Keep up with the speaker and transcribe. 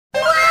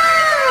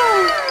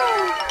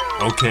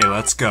Okay,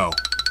 let's go.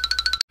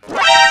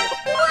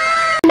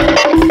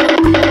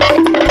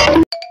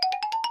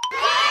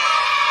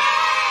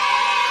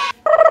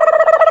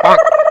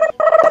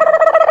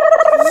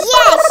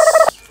 Yes!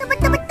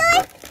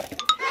 Betul-betul.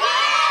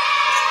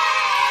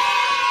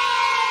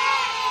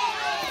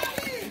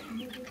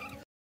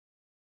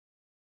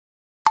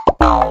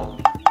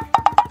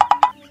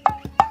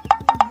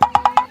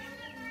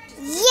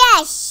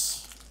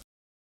 Yes!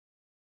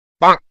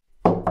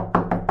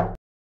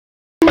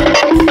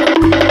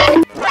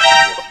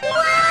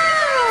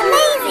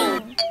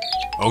 Amazing!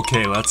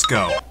 Okay, let's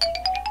go.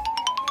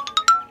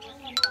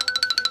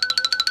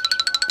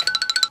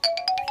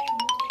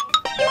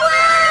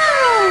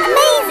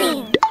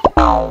 Amazing!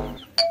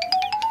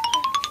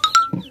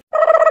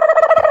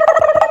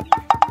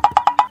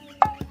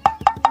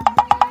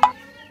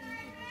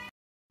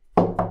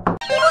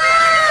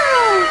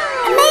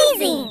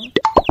 Amazing!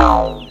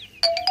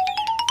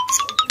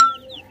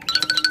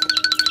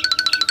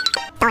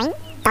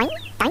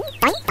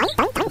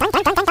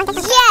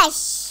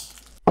 Yes!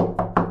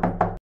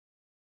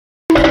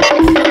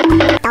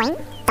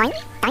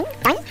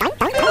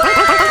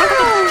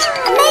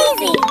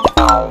 Amazing!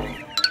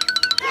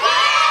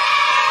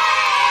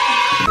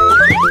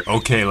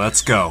 Okay,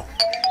 let's go.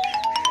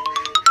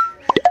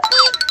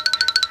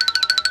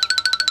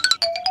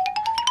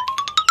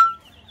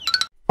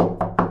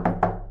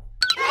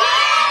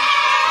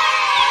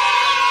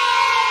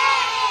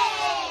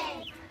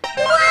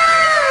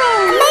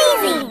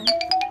 Amazing!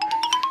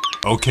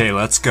 Okay,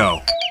 let's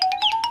go.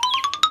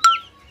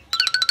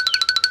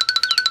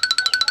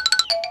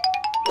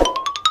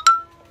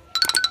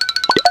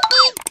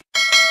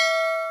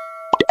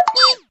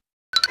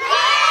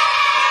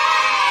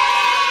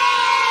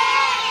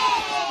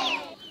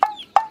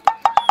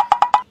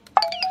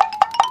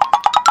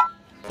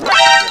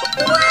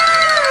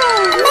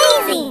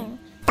 Amazing!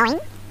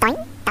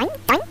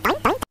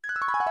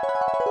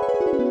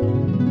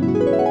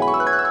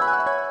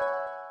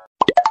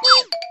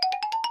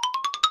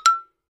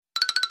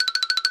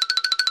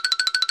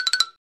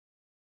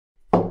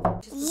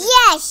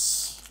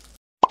 Yes!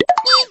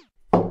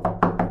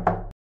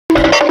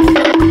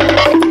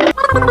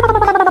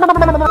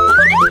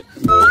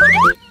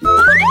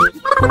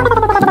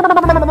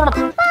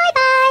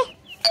 Bye-bye!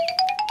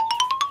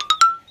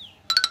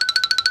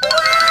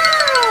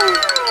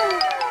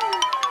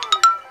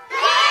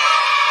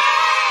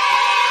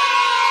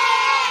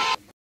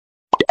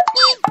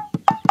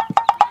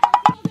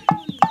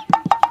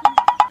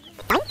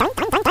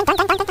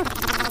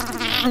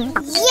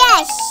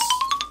 Yes!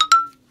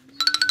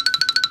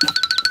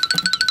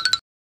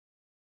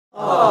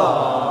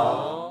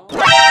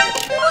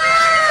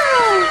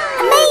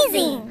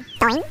 Amazing!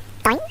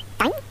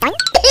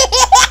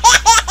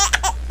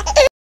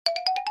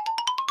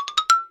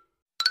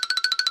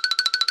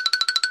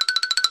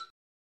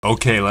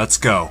 Okay, let's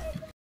go.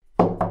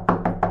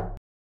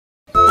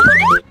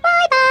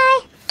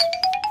 Bye-bye!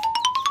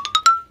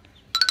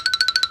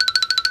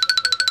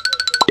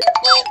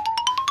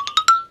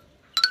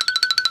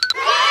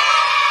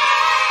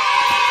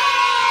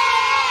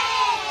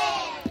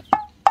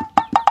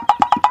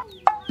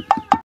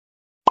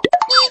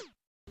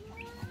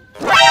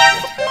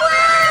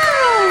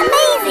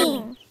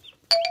 Amazing!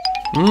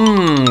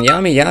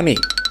 Yummy, yummy.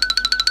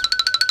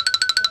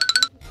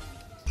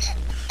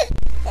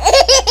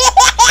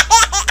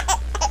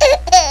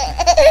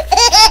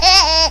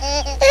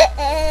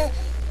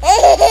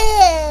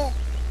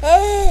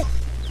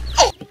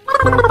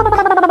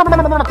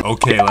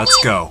 Okay, let's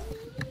go.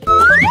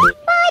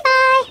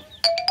 Bye-bye!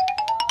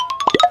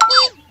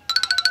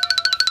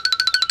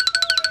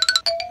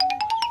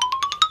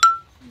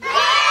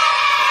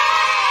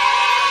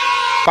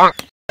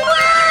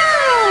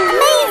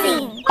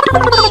 Amazing!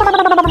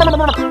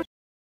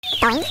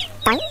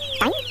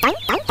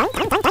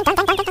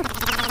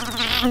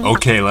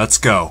 Okay, let's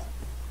go.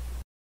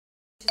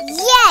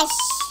 Yes!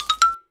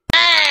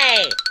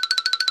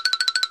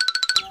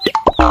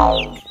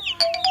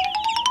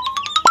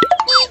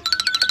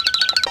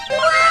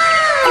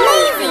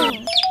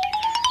 Amazing!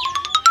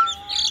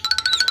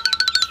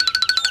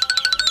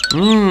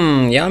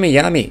 Yummy,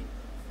 yummy.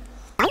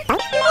 Amazing!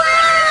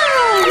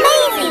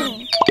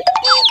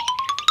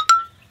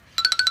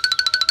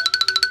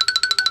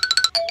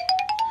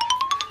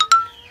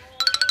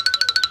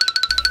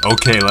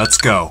 Okay, let's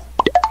go.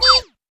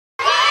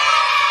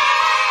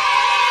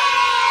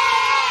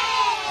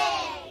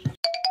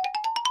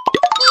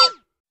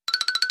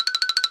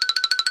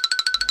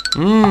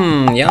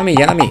 Yummy,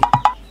 yummy.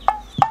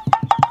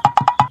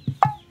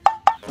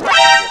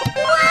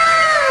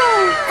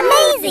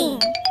 Amazing!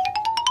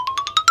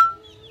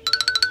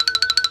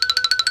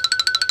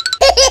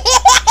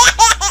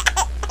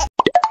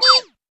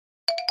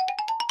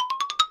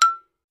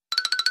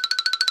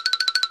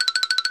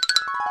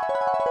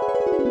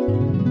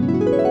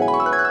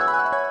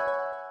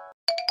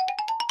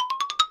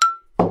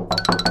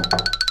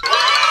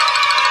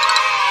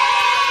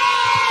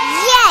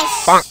 Yes!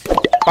 Bonk.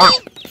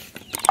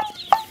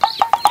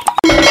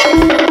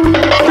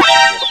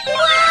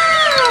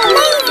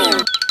 Amazing!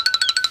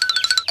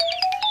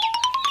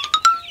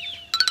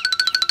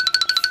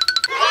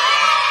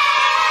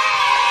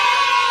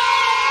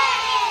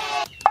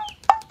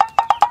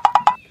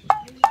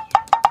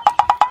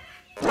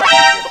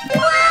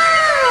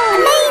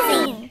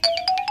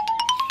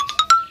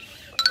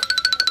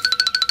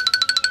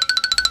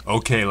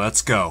 Okay,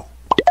 let's go.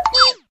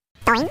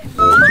 Bye-bye.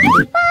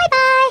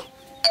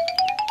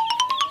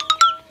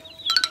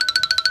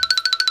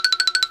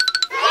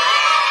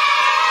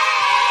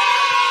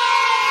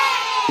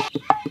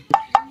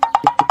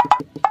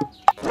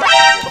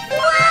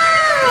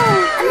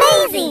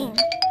 Amazing!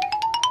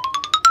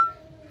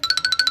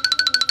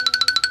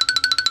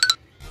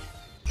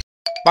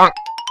 Bonk.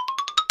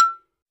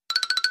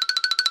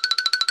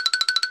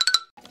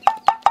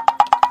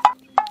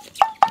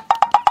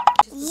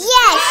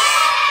 Yes!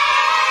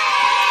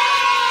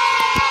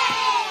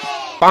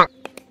 Bonk.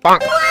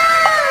 Bonk.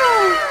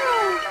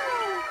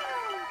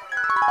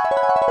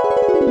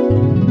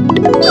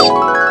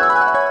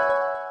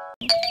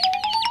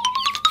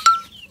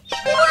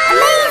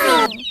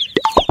 Amazing!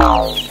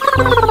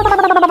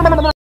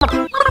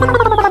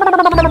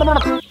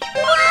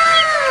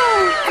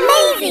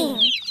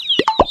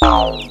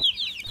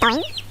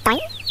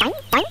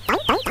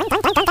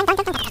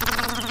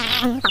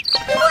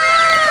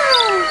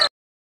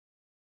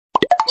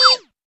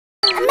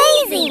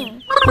 Amazing! Amazing!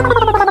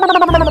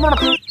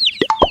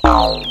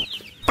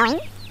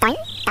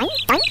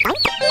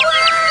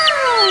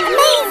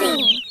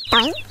 Amazing!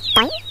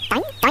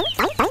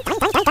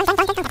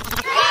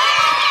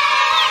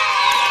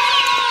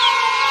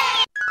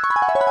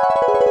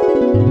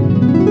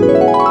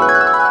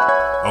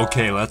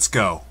 Okay, let's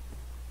go.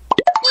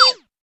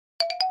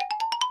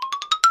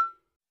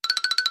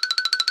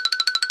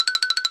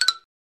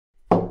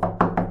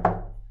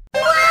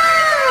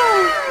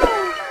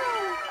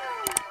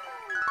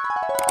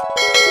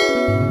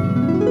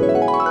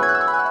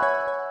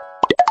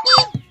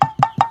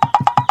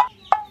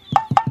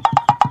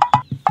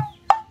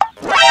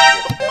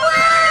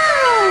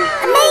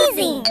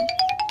 Amazing!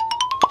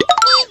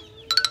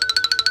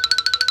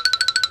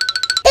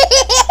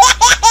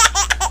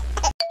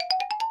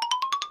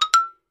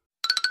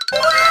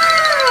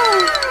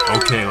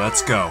 Okay,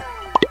 let's go.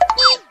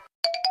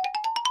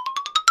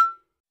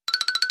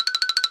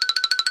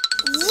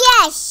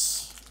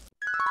 Yes!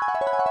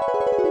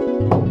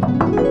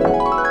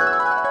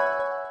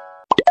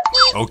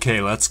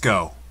 Okay, let's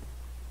go.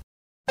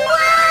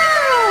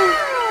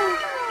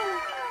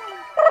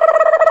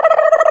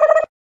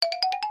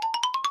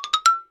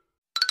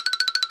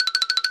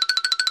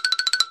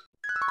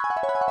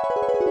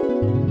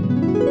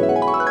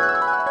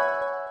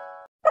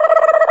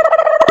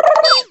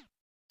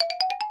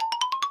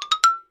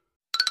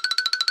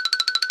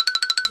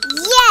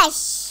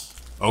 Yes!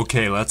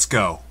 Okay, let's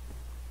go.